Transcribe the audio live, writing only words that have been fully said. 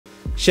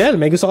Shell,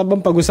 may gusto ka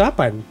bang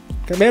pag-usapan?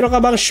 Meron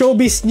ka bang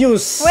showbiz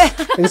news?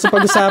 May gusto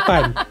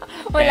pag-usapan?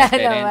 Wala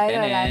naman,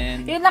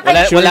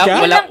 wala.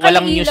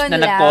 Walang news na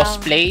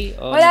nag-cosplay.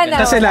 Wala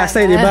na. Kasi last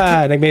time, di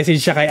ba,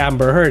 nag-message siya kay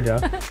Amber Heard.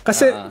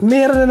 Kasi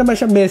meron na naman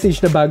siyang message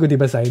na bago, di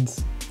ba,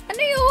 Sides?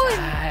 Ano yun?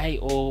 Ay,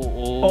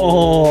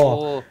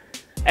 oo.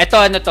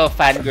 Eto,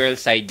 fangirl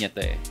side niya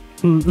to eh.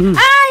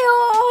 Ay,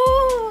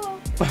 oo.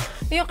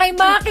 Yung kay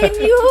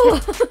Mackenyu.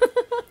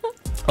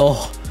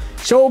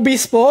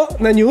 Showbiz po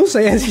na news.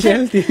 Ayan si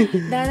Shelty.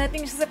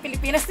 Darating siya sa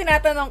Pilipinas.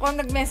 Tinatanong ko,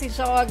 nag-message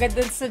ako agad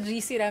doon sa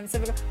GC namin.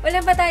 Sabi ko,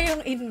 wala ba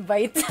tayong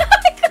invite?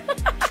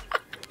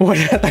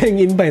 Wala tayong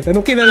invite.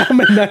 Anong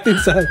kinalaman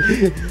natin sa...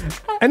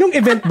 Anong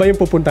event ba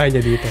yung pupuntahan niya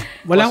dito?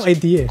 Wala akong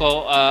idea.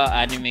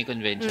 Anime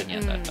convention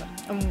yata.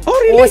 Oh,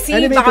 really?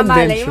 Anime baka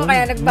malay mo.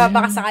 Kaya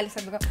nagbabakasakali.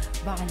 Sabi ko,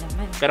 baka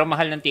naman. Pero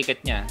mahal ng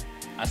ticket niya.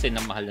 As in,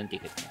 ang mahal ng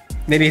ticket niya.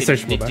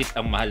 Ni-research mo ba? Legit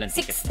ang mahal ng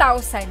ticket.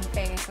 6,000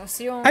 pesos.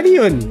 Yung ano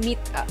yun?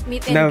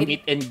 Meet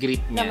and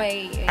greet niya. Na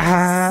may...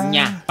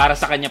 Niya. Para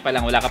sa kanya pa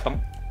lang. Wala ka pang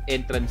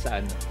entrance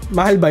sa ano.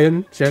 Mahal ba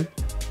yun, Shell?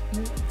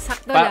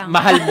 Sakto lang.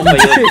 Mahal mo ba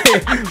yun?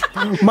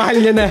 Mahal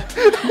niya na.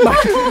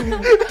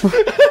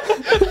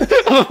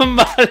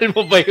 Mahal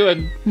mo ba yun?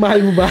 Mahal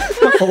mo ba?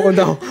 Oo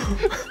daw.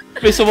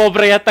 May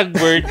sumobra yatag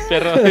word,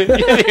 pero...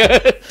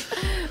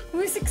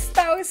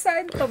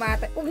 6,000.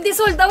 Hindi,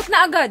 sold out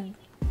na agad.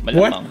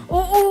 Malamang.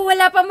 Oo,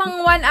 wala pa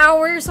mang 1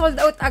 hour, sold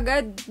out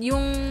agad. Yung...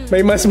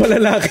 May mas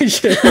malalaki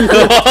siya.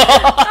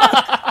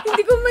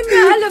 Hindi ko man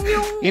nga alam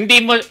yung...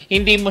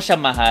 Hindi mo siya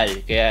mahal,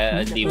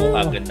 kaya hindi mo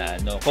agad na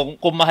ano.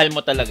 Kung mahal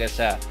mo talaga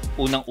siya,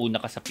 unang-una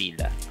ka sa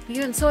pila.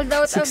 Yun, sold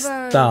out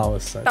 6,000.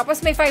 agad.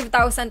 Tapos may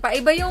 5,000 pa.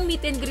 Iba yung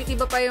meet and greet,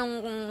 iba pa yung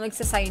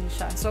nagsasign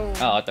siya. So,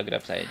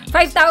 autograph signing.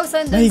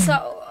 5,000 dun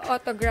sa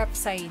autograph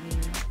signing.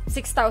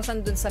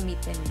 6,000 dun sa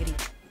meet and greet.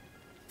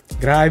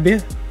 Grabe.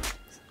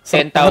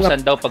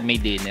 10,000 daw pag may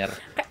dinner.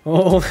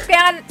 Oo.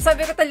 Kaya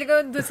sabi ko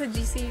talaga doon sa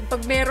GC,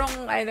 pag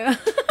merong ano...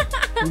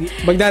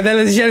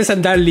 Magdadala siya ng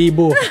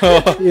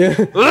 100,000. Yeah.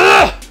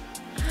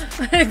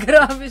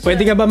 Grabe siya.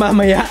 Pwede ka ba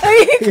mamaya?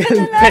 Ay,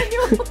 kalala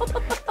nyo.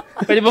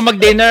 Pwede ba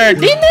mag-dinner?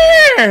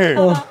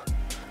 Dinner!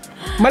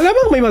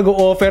 Malamang may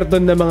mag-o-offer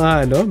doon na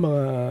mga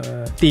mga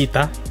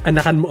tita.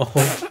 Anakan mo ako.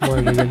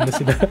 Mga ganyan na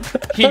sila.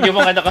 Yun yung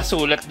mga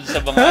nakasulat doon sa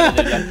mga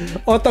nila.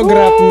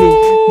 Autograph me.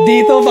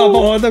 Dito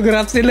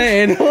papa-autograph sila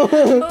eh. No?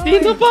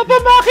 Dito papa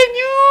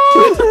Mackenyu!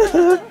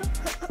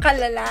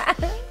 Kalala.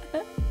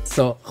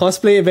 So,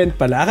 cosplay event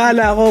pala.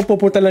 Akala ko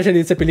pupunta lang siya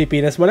dito sa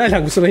Pilipinas. Wala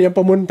lang. Gusto na niyang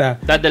pumunta.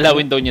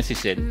 Dadalawin daw niya si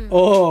Sel.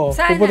 Oo.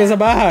 Pupunta sa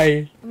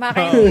bahay.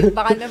 Mackenyu,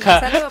 baka naman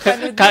sana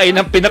mapanood. Kain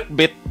ng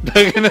pinakbit.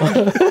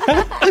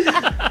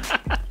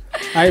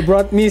 I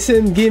brought me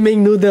some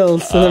gaming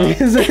noodles.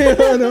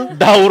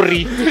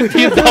 Dowry.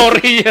 Yung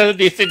dowry niya,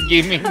 decent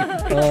gaming.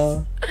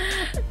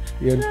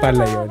 Yun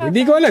pala yun.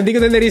 Hindi ko alam. Hindi ko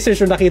na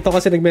na-research. Nakita ko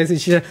kasi nag-message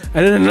siya.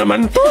 Ano na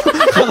naman to?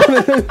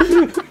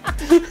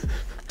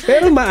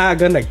 Pero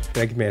maaga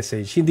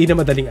nag-message. Hindi na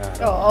madaling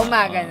araw. Oo,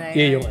 umaga na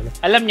yun. Yung ano.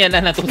 Alam niya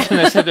na natuto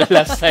na siya the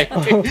last time.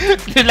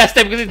 The last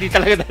time kasi hindi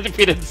talaga natin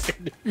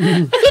pinansin.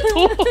 Ano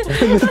to?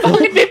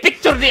 Bakit may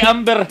picture ni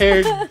Amber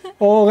Heard?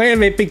 Oo, ngayon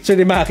may picture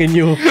ni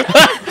Mackenyu.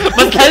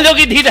 Mas lalong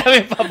hindi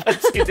namin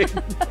papansin.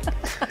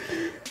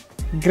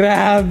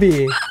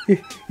 Grabe.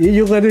 Yun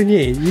yung ano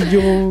niya eh. Yun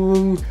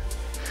yung...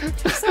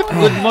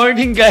 Good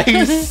morning,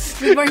 guys.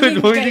 Good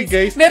morning,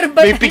 guys.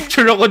 May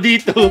picture ako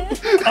dito.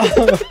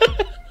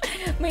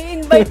 May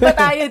invite pa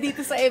tayo dito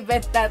sa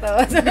event na to.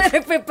 So,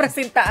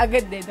 nagpipresenta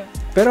agad eh. No?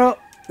 Pero,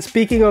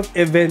 speaking of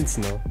events,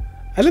 no?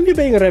 Alam niyo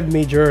ba yung Rev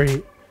Major?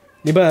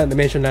 Di ba,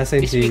 na-mention nasa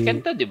This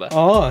weekend to, di ba?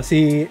 Oo,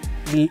 si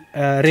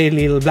Ray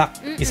Lil Black.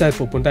 Isa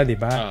pupunta, di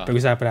ba?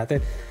 Pag-usapan natin.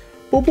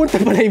 Pupunta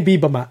pala yung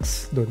Viva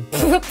Max doon.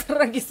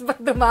 Tragis ba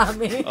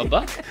dumami?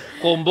 Aba?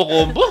 Combo?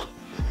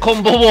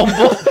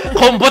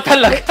 Combo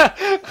talaga.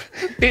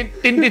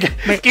 Tindi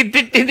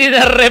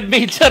na Rev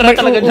Major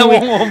talaga na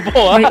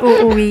combo. May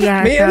uuwi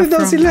yata. May ano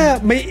daw sila,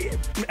 may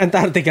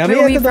Antarctica. May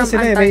ano daw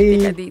sila,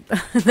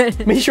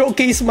 may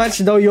showcase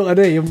match daw yung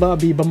yung mga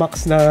Viva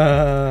Max na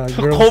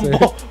girls.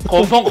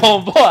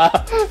 Combo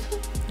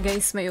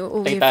Guys, may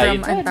uuwi from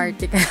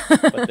Antarctica.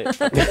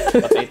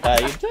 Patay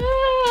tayo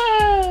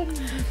dyan.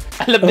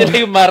 Alam nila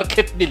yung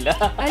market nila.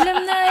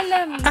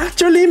 Alam.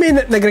 Actually, may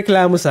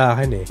nagreklamo sa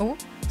akin eh. Oh?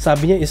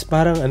 Sabi niya is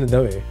parang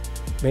daw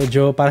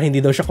medyo parang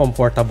hindi daw siya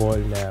comfortable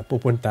na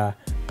pupunta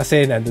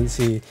kasi nandun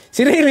si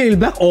Ray Lil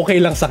Black,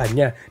 okay lang sa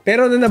kanya.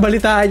 Pero nung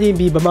nabalitaan niya yung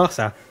Viva Max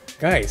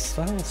guys,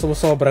 parang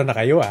sumusobra na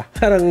kayo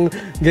Parang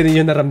ganun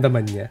yung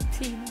naramdaman niya.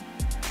 Sino?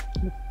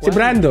 Si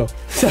Brando.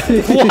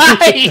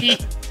 Why?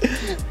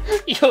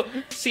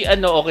 Si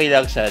okay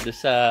lang siya doon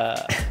sa...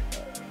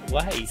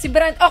 Why? Si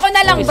Brando. Ako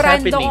na lang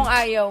Brando kung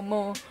ayaw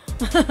mo.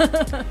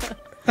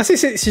 Kasi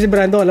si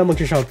Brando alam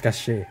mag-shoutcast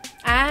siya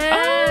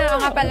oo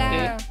nga pala.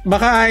 Okay.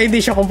 Baka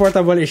hindi siya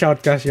comfortable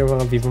i-shoutcast yung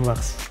mga Viva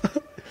Max.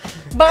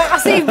 Baka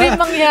kasi iba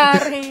yung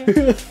mangyari.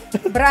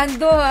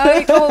 Brando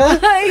ikaw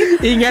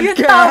ingat yung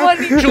ka. Tawa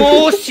ni...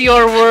 Choose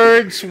your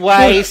words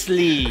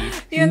wisely.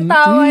 Yung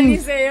tawa ni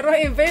Zero,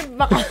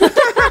 baka...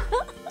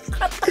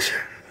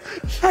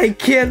 I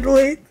can't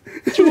wait.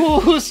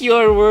 Choose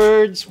your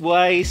words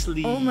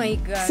wisely. Oh my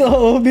God.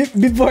 So,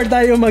 before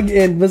tayo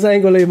mag-end,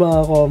 basahin ko lang yung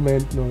mga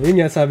comment, no? Yun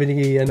nga, sabi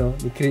ni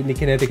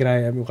Kinetic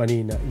Ryan yung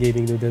kanina,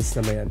 Gaming Noodles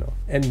na may ano.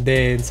 And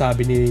then,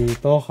 sabi ni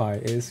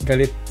Tokay is,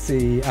 galit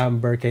si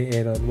Amber kay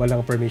Aaron.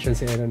 Walang permission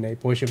si Aaron na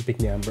i-post yung pic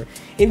ni Amber.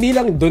 Hindi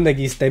lang doon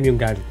nag-i-stem yung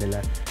galit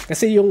nila.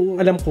 Kasi yung,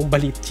 alam kong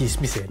balit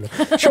chismis no?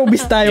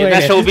 Showbiz tayo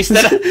ngayon. Showbiz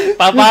na lang.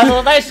 Papasok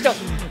tayo.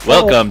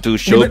 Welcome to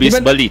Showbiz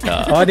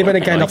Balita. Di ba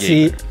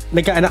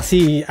nagkaanak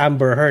si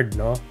Amber Heard,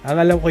 no? Ang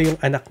alam ko yung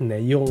anak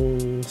niya,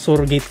 yung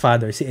surrogate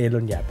father, si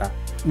Elon yata.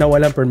 Na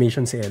walang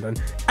permission si Elon.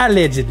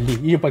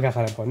 Allegedly. Yun yung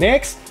pagkakalam ko.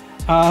 Next,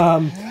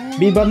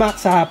 Viva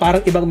Max ha,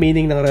 parang ibang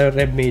meaning ng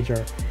Rev Major.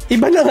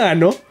 Iba na nga,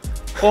 no?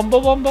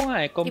 Combo-combo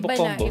nga eh.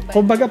 Combo-combo.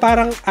 Kumbaga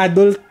parang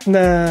adult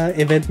na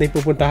event na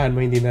ipupuntahan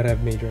mo, hindi na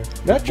Rev Major.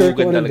 Not sure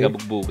kung ano din.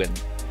 Bugbugan.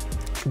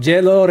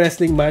 Jello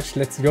wrestling match,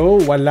 let's go.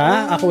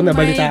 Wala. Ako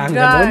nabalitaan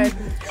ganun.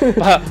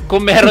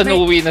 Kung meron,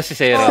 uuwi na si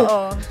Zero.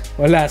 Oo.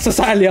 Wala.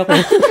 Sasali ako.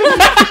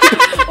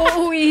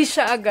 Uuwi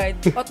siya agad.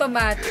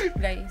 Automatic,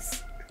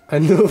 guys.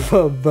 Ano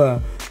pa ba?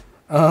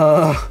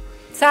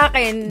 Sa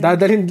akin.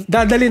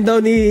 Dadalhin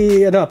daw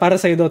ni, para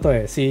sa'yo daw to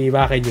si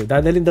Mackenyu.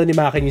 Dadalhin daw ni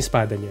Mackenyu yung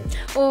espada niya.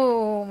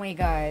 Oh my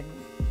God.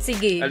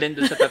 Sige. Alin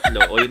dun sa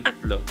tatlo? O yung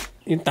tatlo?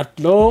 Yung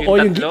tatlo o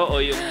yung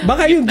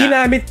baka yung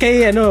ginamit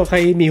kay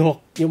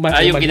Mihawk. Yung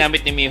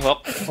ginamit ni Mihawk?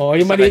 O,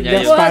 yung maliit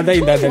na espada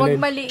yung dadalhin. Huwag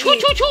maliit.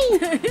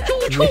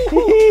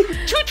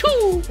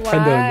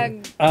 Wag.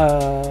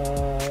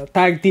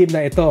 Tag team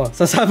na ito.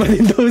 Sasama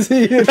din daw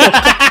si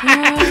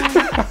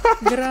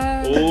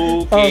Grabe.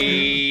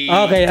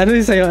 Okay. Ano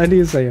yung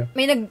sa'yo?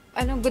 May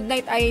good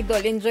night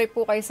idol. Enjoy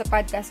po kayo sa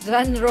podcast.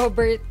 John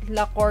Robert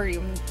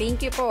Lacorium.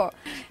 Thank you po.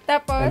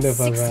 Tapos,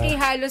 6K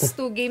halos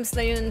 2 games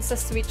na yun sa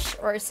Switch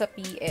or sa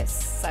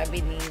PS.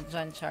 Sabi ni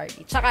John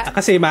Charlie. Tsaka,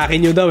 kasi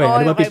Mackenyu daw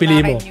ano ba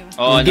pipili mo?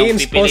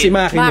 Games po si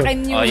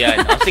Mackenyu. Yan.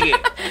 Sige.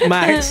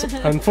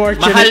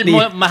 Unfortunately.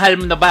 Mahal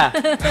mo na ba?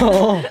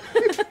 Oo.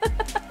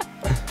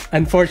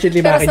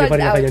 Unfortunately, Mackenyu pa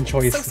rin ang kanyang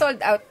choice. So, sold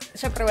out.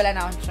 Siyempre, wala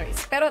na akong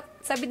choice. Pero,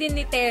 sabi din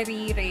ni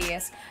Terry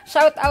Reyes,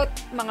 shout out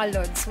mga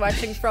lods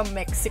watching from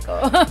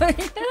Mexico.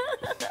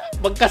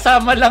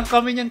 Magkasama lang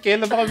kami niyan.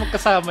 Kailan ba kami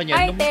magkasama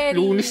niyan?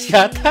 Lunes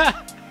yata.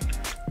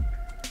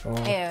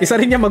 Isa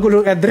rin niya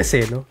magulong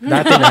address no?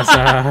 Dati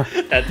nasa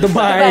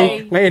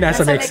Dubai. Ngayon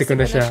nasa Mexico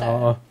na siya.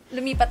 Oo.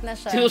 Lumipat na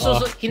siya.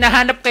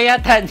 Hinahanap ka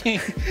yata niya.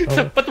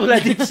 Dapat wala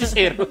dito si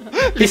Zero.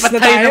 Lipat na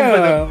tayo.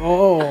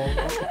 Oo.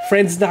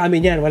 Friends na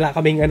kami niyan. Wala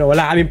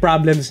kaming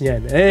problems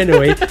niyan.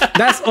 Anyway,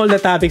 that's all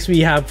the topics we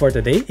have for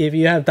today. If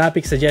you have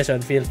topic suggestion,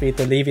 feel free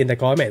to leave in the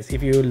comments.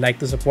 If you like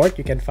to support,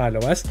 you can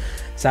follow us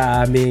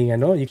sa aming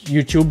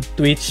YouTube,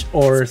 Twitch,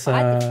 or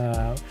sa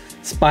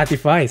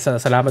Spotify.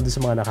 Salamat dun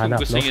sa mga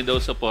nakahanap. Kung gusto nyo daw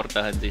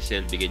supportahan si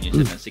Shell, bigyan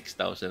nyo siya ng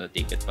 6,000 na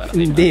ticket para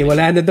kay Hindi,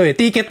 wala na daw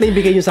Ticket na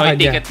ibigay nyo sa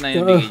kanya. Ticket na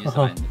ibigay nyo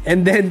sa kanya.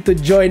 And then to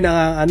join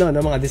ng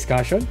mga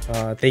discussion.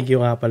 Thank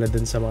you nga pala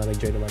dun sa mga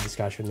nag-join ng mga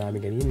discussion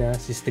namin kanina.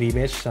 Si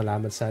Streamesh,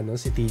 salamat sa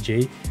si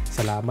TJ.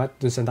 Salamat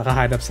dun sa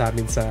nakahanap sa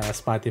amin sa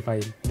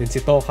Spotify. Then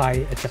si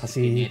Tokay at saka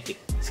si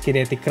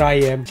Kinetic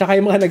Cryem. Tsaka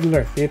yung mga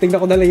nag-lurk.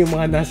 Titingnan ko na lang yung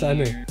mga nasa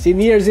Si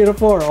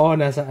Nier04,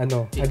 nasa and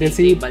then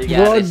si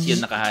Balyares yung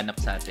nakahanap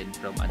sa atin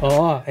from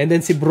and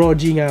then si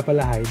Brogy nga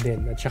pala, hi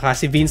din. At saka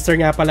si Vinster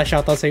nga pala,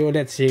 shoutout sa'yo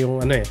ulit. Siya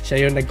yung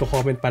siya yung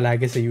nagko-comment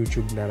palagi sa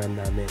YouTube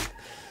namin.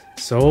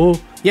 So,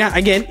 yeah,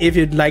 again, if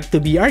you'd like to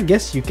be our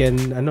guest, you can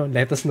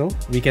let us know.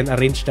 We can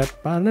arrange that.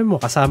 Paano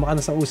mo kasama ka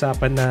na sa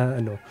usapan na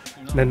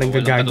na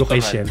nanggagago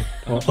kay Shell.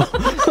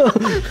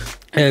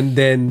 And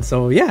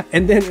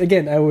then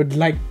again, I would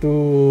like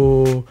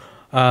to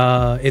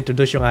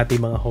introduce yung ating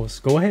mga hosts.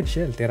 Go ahead,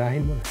 Shell.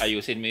 Tirahin mo na.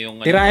 Ayusin mo yung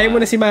Tirahin mo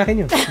na si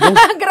Mackenyu.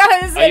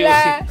 Grabe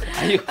sila.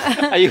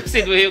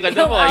 Ayusin mo yung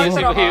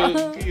Ayusin mo yung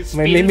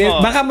spin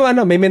mo. Baka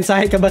may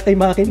mensahe ka ba kay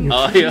Mackenyu?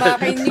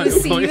 Mackenyu,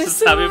 see you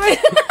soon.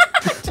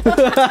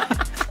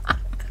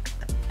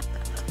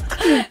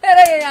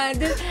 Pero yun.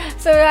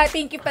 So,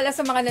 thank you pala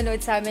sa mga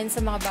nanood sa amin,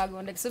 sa mga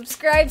bagong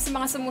nag-subscribe, sa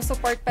mga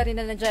sumusuport pa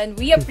rin na nandyan.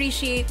 We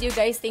appreciate you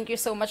guys. Thank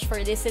you so much for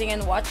listening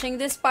and watching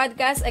this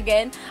podcast.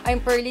 Again,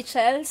 I'm Pearly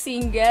Chell,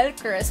 single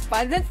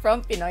correspondent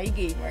from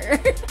PinoyGamer.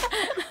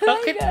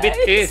 Bakit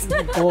bitin?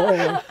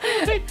 Oo.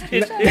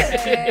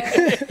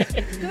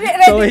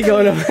 So, ikaw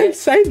naman,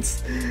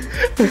 Sides.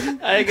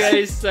 Hi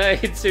guys,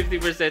 Sides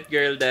 50%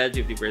 girl dad,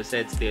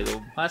 50% still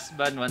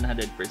husband, 100%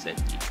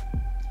 me.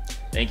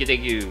 Thank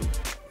you.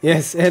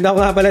 Yes, and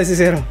ako nga pala si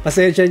Zero.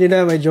 Pasensya nyo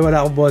na, medyo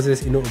wala akong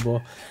boses, inuubo.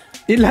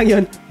 Yun lang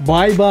yun.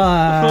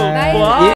 Bye-bye! Bye!